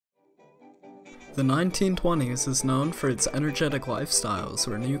The 1920s is known for its energetic lifestyles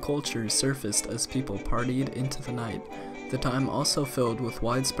where new cultures surfaced as people partied into the night. The time also filled with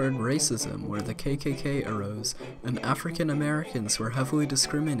widespread racism where the KKK arose and African Americans were heavily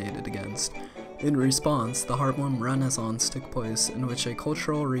discriminated against. In response, the Harlem Renaissance took place, in which a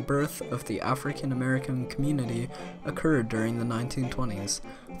cultural rebirth of the African American community occurred during the 1920s.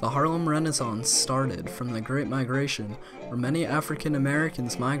 The Harlem Renaissance started from the Great Migration, where many African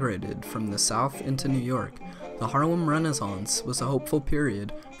Americans migrated from the South into New York. The Harlem Renaissance was a hopeful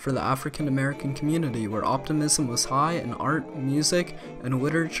period for the African American community where optimism was high and art, music, and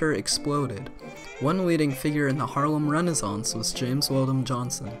literature exploded. One leading figure in the Harlem Renaissance was James Weldon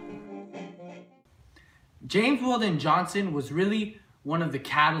Johnson. James Weldon Johnson was really one of the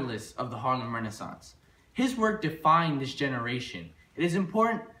catalysts of the Harlem Renaissance. His work defined this generation. It is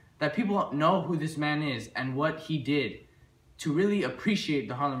important that people know who this man is and what he did to really appreciate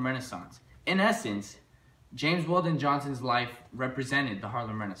the Harlem Renaissance. In essence, James Weldon Johnson's life represented the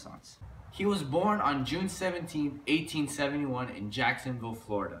Harlem Renaissance. He was born on June 17, 1871 in Jacksonville,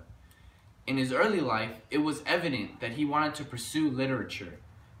 Florida. In his early life, it was evident that he wanted to pursue literature.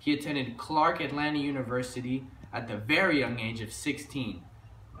 He attended Clark Atlanta University at the very young age of 16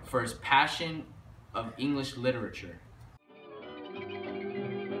 for his passion of English literature.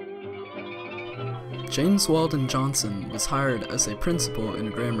 James Weldon Johnson was hired as a principal in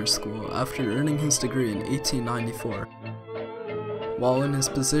a grammar school after earning his degree in 1894. While in his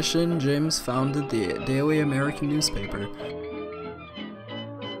position, James founded the Daily American newspaper.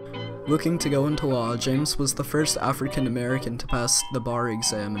 Looking to go into law, James was the first African American to pass the bar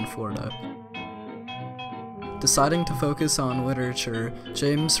exam in Florida. Deciding to focus on literature,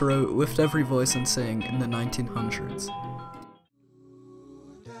 James wrote Lift Every Voice and Sing in the 1900s.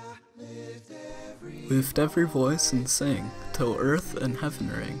 Lift every voice and sing, till earth and heaven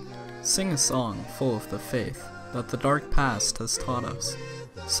ring. Sing a song full of the faith that the dark past has taught us.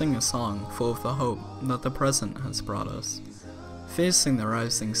 Sing a song full of the hope that the present has brought us. Facing the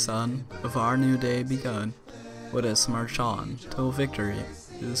rising sun of our new day begun, let us march on till victory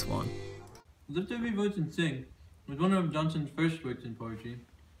is won. Lift Every Voice and Sing was one of Johnson's first works in poetry,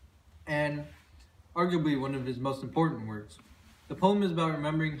 and arguably one of his most important works. The poem is about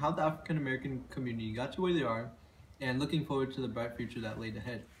remembering how the African American community got to where they are and looking forward to the bright future that laid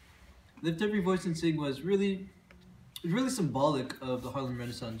ahead. Lift Every Voice and Sing was really symbolic of the Harlem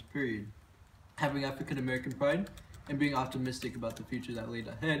Renaissance period. Having African American pride and being optimistic about the future that laid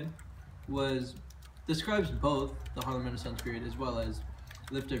ahead describes both the Harlem Renaissance period as well as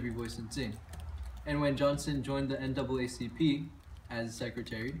Lift Every Voice and Sing. And when Johnson joined the NAACP as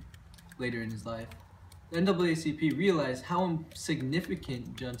secretary later in his life, the NAACP realized how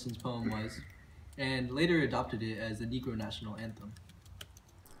significant Johnson's poem was and later adopted it as the Negro National Anthem.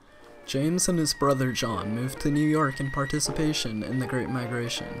 James and his brother John moved to New York in participation in the Great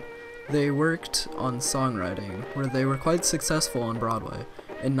Migration. They worked on songwriting, where they were quite successful on Broadway.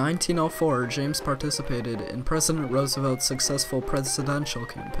 In 1904, James participated in President Roosevelt's successful presidential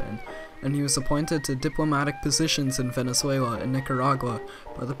campaign, and he was appointed to diplomatic positions in Venezuela and Nicaragua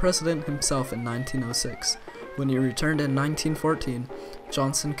by the president himself in 1906. When he returned in 1914,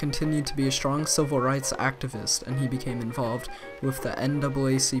 Johnson continued to be a strong civil rights activist, and he became involved with the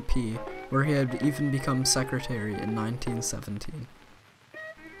NAACP, where he had even become secretary in 1917.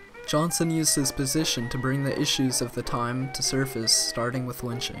 Johnson used his position to bring the issues of the time to surface, starting with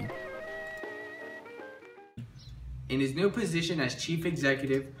lynching. In his new position as chief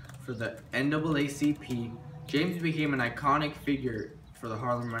executive for the NAACP, James became an iconic figure for the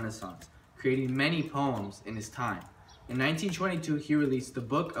Harlem Renaissance, creating many poems in his time. In 1922, he released the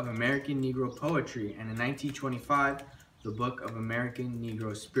Book of American Negro Poetry, and in 1925, the Book of American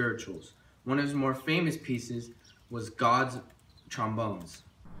Negro Spirituals. One of his more famous pieces was God's Trombones.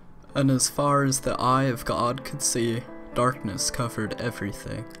 And as far as the eye of God could see, darkness covered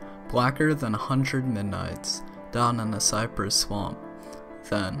everything, blacker than 100 midnights, down in a cypress swamp.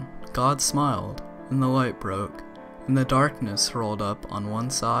 Then God smiled, and the light broke, and the darkness rolled up on one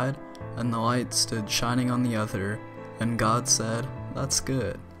side, and the light stood shining on the other, and God said, "That's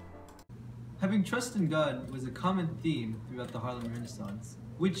good." Having trust in God was a common theme throughout the Harlem Renaissance,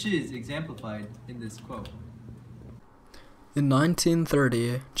 which is exemplified in this quote. In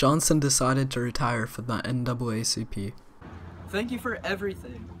 1930, Johnson decided to retire from the NAACP. Thank you for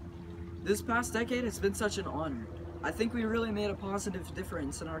everything. This past decade has been such an honor. I think we really made a positive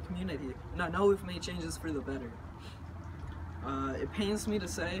difference in our community, and I know we've made changes for the better. It pains me to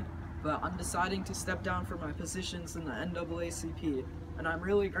say, but I'm deciding to step down from my positions in the NAACP, and I'm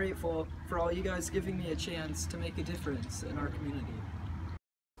really grateful for all you guys giving me a chance to make a difference in our community.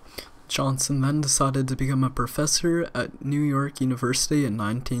 Johnson then decided to become a professor at New York University in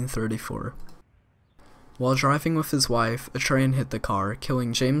 1934. While driving with his wife, a train hit the car,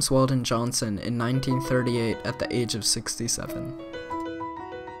 killing James Weldon Johnson in 1938 at the age of 67.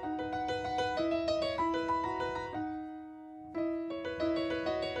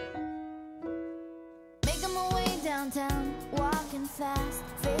 Making my way downtown, walking fast,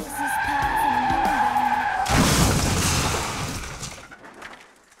 faces passing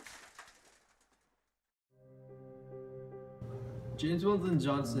James Weldon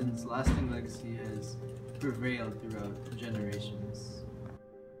Johnson's lasting legacy has prevailed throughout generations.